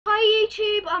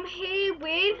YouTube, I'm here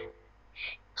with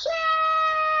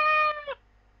Jess!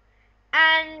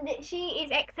 and she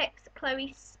is XX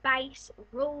Chloe Space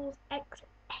Rules XX.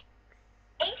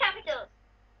 In capitals.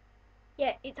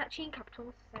 Yeah, it's actually in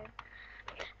capitals. So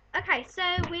okay, so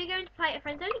we're going to play a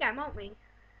friends only game, aren't we?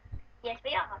 Yes,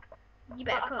 we are. You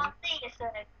better But come. I can't see you, so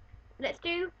Let's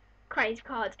do crazy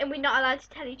cards, and we're not allowed to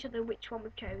tell each other which one we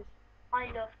chose. I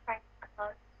love crazy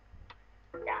cards.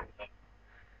 Damn it.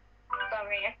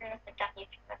 Sorry, I shouldn't have said damn you.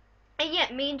 And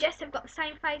yeah, me and Jess have got the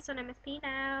same face on MSP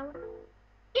now.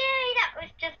 Yay, that was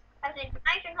just as an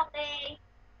information copy.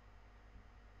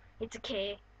 It's a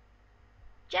key.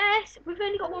 Jess, we've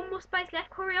only got one more space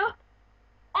left. Hurry up.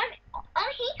 I'm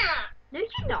here. No,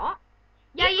 you're not.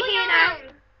 Yeah, Look you're here now.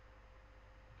 around.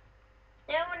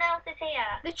 No one else is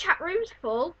here. The chat room's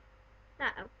full. No.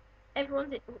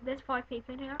 There's 5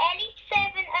 people in here. Ellie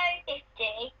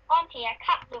 7050. I'm here.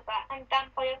 Cat lover and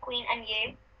vampire queen and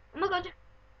you. Oh my god.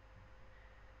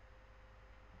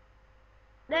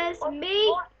 There's What? me,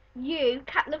 What? you,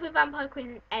 Cat Lover, Vampire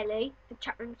Queen, and Ellie. The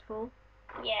chat room's full.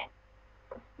 Yeah.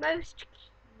 Most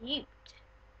cute.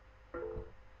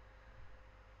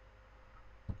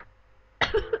 A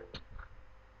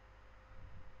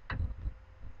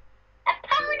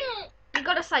pony. You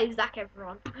gotta say Zach,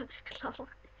 everyone.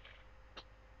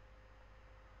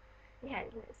 Yeah,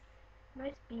 it's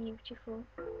most beautiful.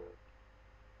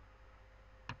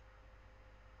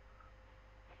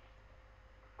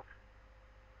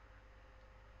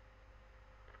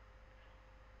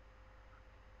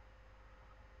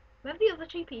 Where have the other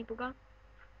 2 people gone?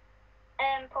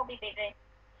 Probably busy.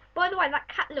 By the way, that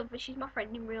Cat Lover, she's my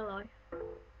friend in real life.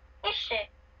 Is she?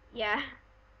 Yeah.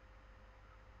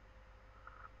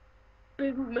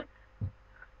 Boom.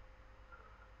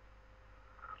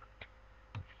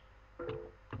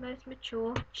 Most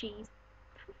mature cheese.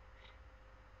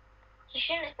 She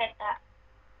shouldn't have said that.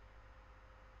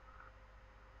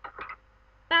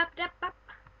 Bap, dap, bap.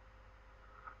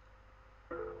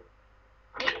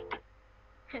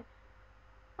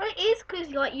 Well, it is because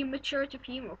like you mature at a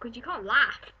funeral because you can't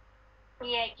laugh.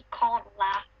 Yeah, you can't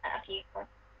laugh at a people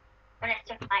unless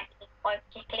something like by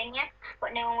tickling you,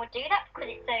 but no one would do that because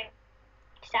it's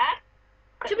so sad.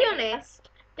 To be honest,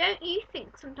 don't you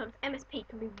think sometimes MSP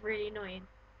can be really annoying?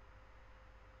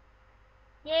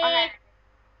 Yeah.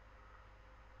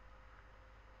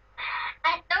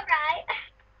 It's alright.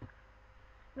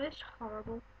 Most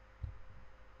horrible.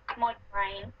 My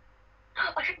brain.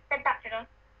 I should have said that, should I?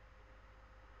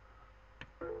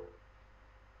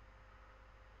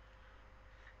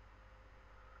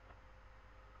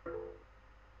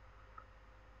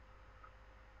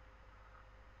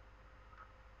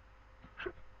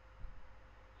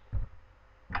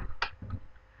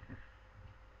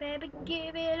 Baby,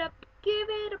 give it up, give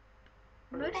it up.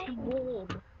 Most warm.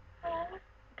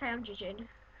 Okay, I'm judging.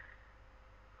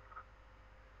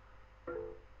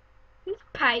 Who's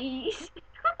Pays?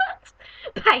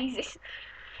 Pays.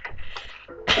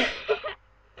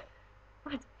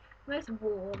 Most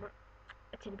warm.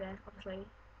 A teddy bear, obviously.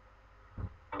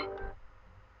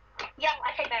 Yeah,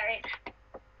 I say berries.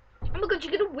 Oh my god,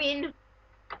 you're gonna win.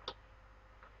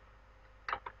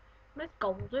 Most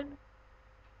golden.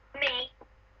 Me.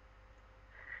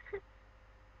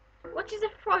 What is a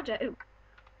Frodo?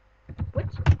 What?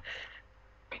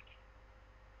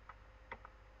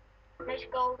 Most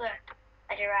golden.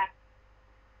 A giraffe.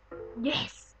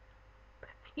 Yes.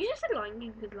 You just said Lion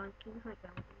King because Lion King's like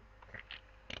that.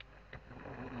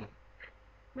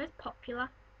 Most popular.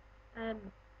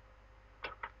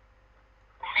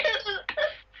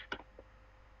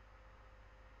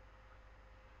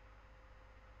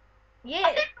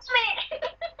 Yeah. That's me.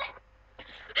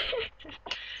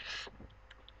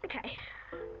 Okay.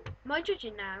 My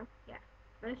judging now. Yeah.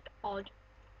 Most odd.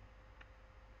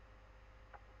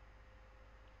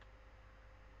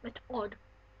 Most odd.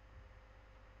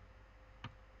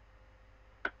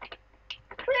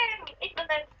 It's the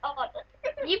most odd.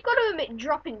 You've got to admit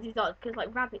droppings is odd because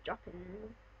like rabbit droppings.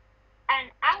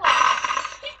 And owl.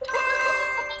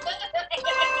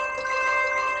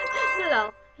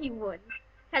 Lol, he won.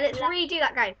 Okay, let's redo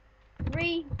that game.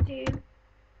 Redo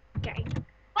game.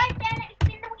 Right there, let me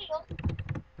spin the wheel.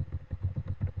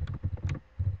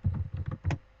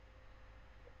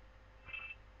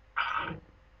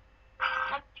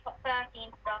 I've got 13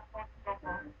 stuff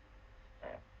on.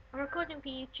 I'm recording for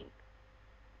YouTube.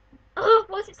 Oh,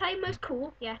 what does it say? Most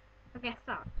cool? Yeah, I guess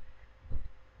that.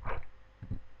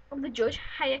 I'm the judge.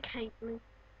 Hey, Caitlin.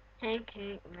 Hey,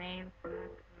 Caitlin.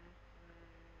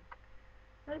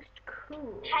 Most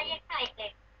cool. Hiya,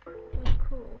 Caitlin. Most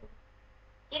cool.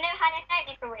 You know Hiya,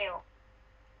 Caitlin for real?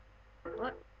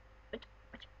 What?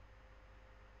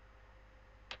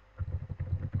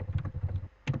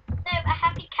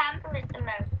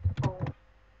 most bored.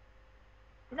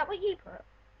 Is that what you put?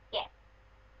 Yeah.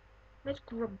 Most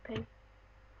grumpy.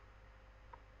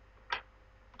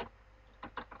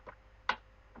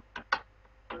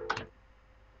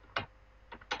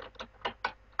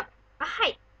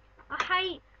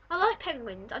 I like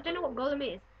penguins. I don't know what Gollum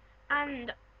is.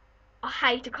 And I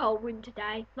hate a cold winter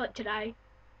day, like today.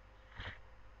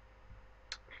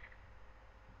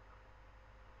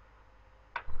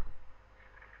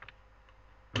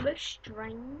 Most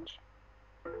strange.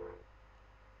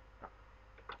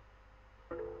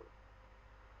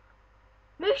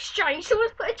 Most strange,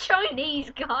 someone's put a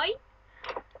Chinese guy.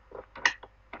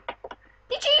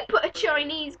 Did you put a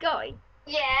Chinese guy?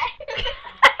 Yeah.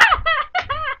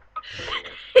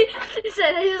 So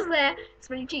they're just there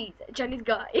smelling cheese, a Chinese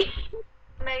guy.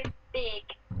 Most big.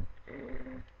 Okay.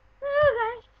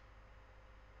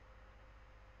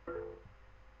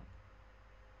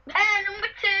 Number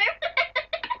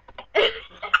 2.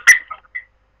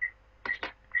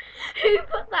 Who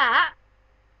put that?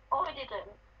 Oh, I didn't.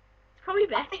 It's probably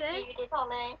I think better. you did,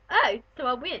 Holly. Oh, so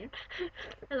I win.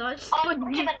 Oh,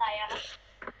 Sponge. Himalaya.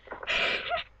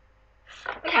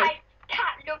 Okay,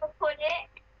 Cat lover put it.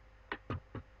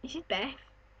 this is Beth.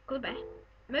 Go Beth.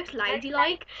 Most Most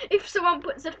ladylike. If someone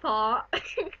puts a fart.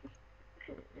 Kiss.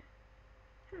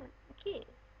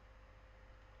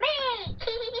 Me.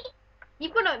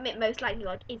 You've got to admit most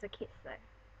ladylike is a kiss though.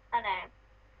 I know.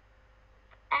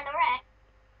 And the rest.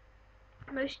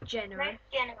 Most generous. Most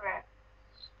generous.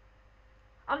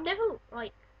 I've never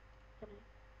like.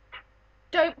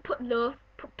 Don't put love.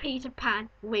 Put Peter Pan.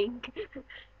 Wink.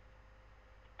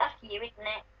 That's you, isn't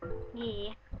it?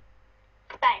 Yeah.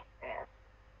 Thanks.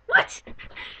 What?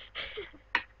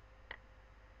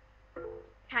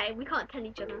 Okay, we can't tell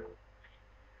each other.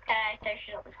 Okay, so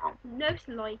shut up now. Most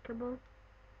likeable.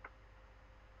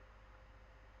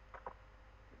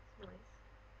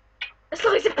 A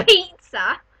slice of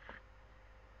pizza.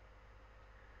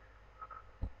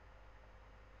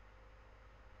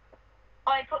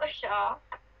 I put a shark.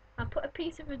 I put a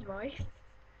piece of advice.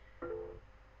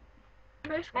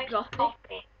 Most Most gothic.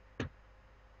 gothic.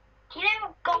 Do you know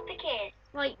what gothic is?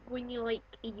 Like when you're like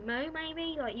emo,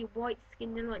 maybe, like you're white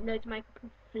skinned and like loads of makeup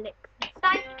and flicks.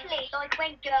 Basically, like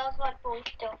when girls like boy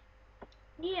stuff.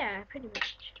 Yeah, pretty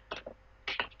much.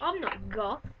 I'm not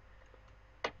goth.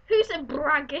 Who's a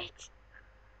braggart?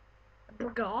 A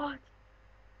braggart?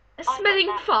 A I smelling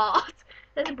got that. fart.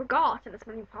 There's a braggart and a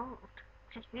smelling fart.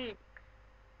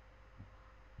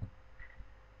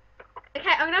 Okay,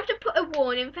 I'm gonna have to put a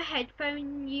warning for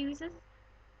headphone users.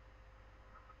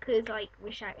 Cause like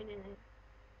we're shouting in it.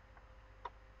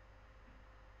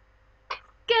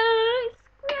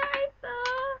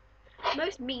 Skyscraper!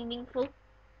 Most meaningful.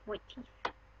 White teeth.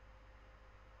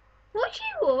 What are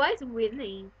you always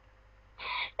winning?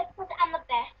 Let's put it on the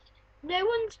best. No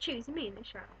one's choosing me in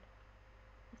this round.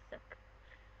 I suck.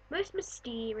 Most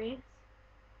mysterious.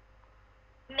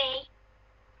 Me.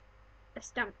 A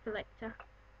stamp collector.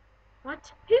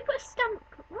 What? Who put a stamp?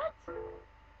 What?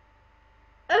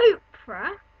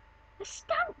 Oprah? A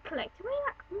stamp collector? Where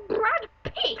that? Brad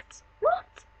Pitt? What?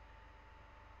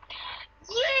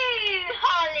 You,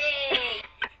 Holly.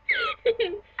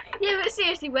 Yeah, but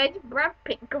seriously, where did Brad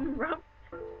Pitt come from?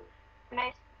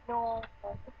 Most normal.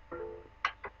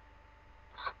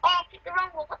 Oh, I picked the wrong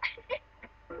one.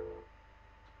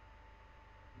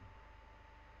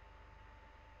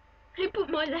 Who put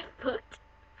my left foot?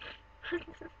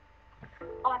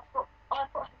 I put one.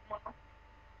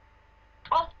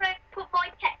 I was supposed to put my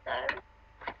pet though.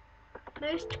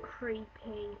 Most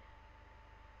creepy.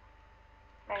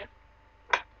 Okay.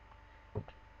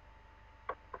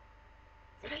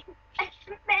 A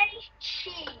smelly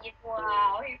cheese.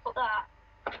 Wow, who put that?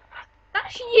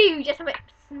 That's you, just a bit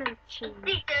smelly cheese.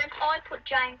 Didn't I put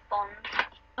James Bond?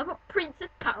 I got Princess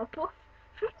Powerpuff.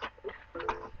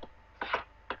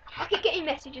 I keep getting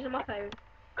messages on my phone.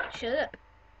 Shut up.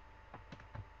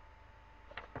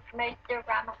 Most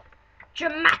drama.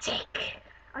 Dramatic.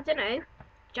 I don't know.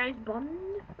 James Bond,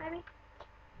 maybe?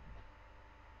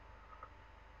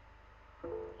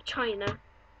 China.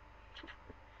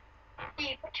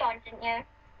 You put John, didn't you?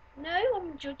 No,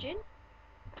 I'm judging.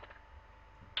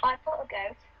 I put a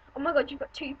goat. Oh my god, you've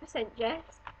got 2%,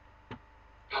 Jess.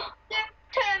 Don't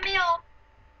turn me off.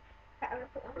 Okay, I'm gonna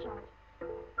put that on charge.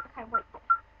 Okay, wait.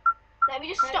 Let me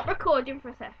just stop recording for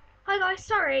a sec. Hi guys,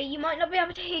 sorry, you might not be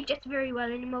able to hear Jess very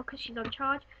well anymore because she's on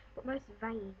charge, but most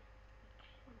vain.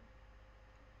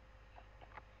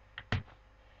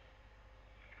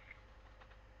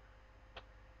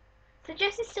 So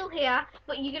Jess is still here,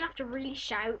 but you're gonna have to really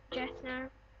shout, Jess, now.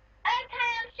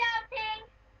 Okay, I'm shouting.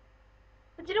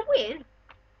 But did I win?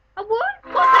 I won?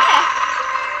 What the heck?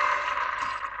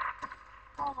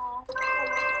 Oh.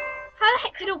 How the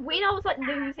heck did I win? I was like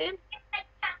losing.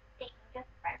 Just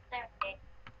press it.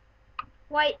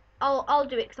 Wait, I'll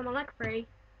do it because I'm on like 3.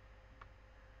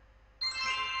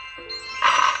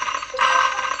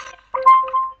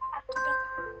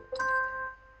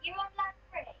 You're on lag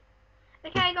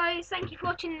 3. Okay guys, thank you for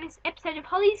watching this episode of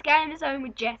Holly's Game Zone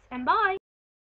with Jess, and bye!